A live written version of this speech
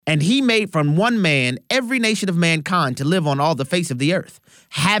And he made from one man every nation of mankind to live on all the face of the earth,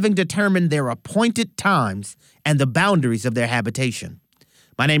 having determined their appointed times and the boundaries of their habitation.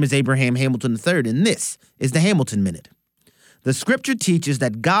 My name is Abraham Hamilton III, and this is the Hamilton Minute. The scripture teaches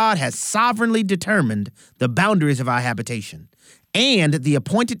that God has sovereignly determined the boundaries of our habitation and the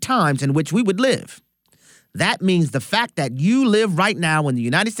appointed times in which we would live. That means the fact that you live right now in the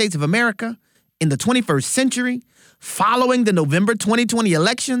United States of America in the 21st century, following the November 2020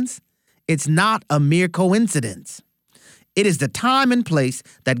 elections, it's not a mere coincidence. It is the time and place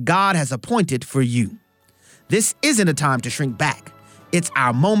that God has appointed for you. This isn't a time to shrink back. It's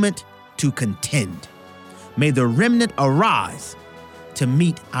our moment to contend. May the remnant arise to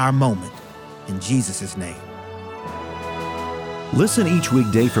meet our moment. In Jesus' name. Listen each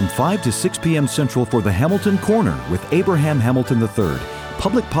weekday from 5 to 6 p.m. Central for the Hamilton Corner with Abraham Hamilton III,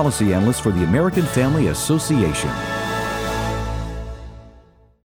 Public Policy Analyst for the American Family Association.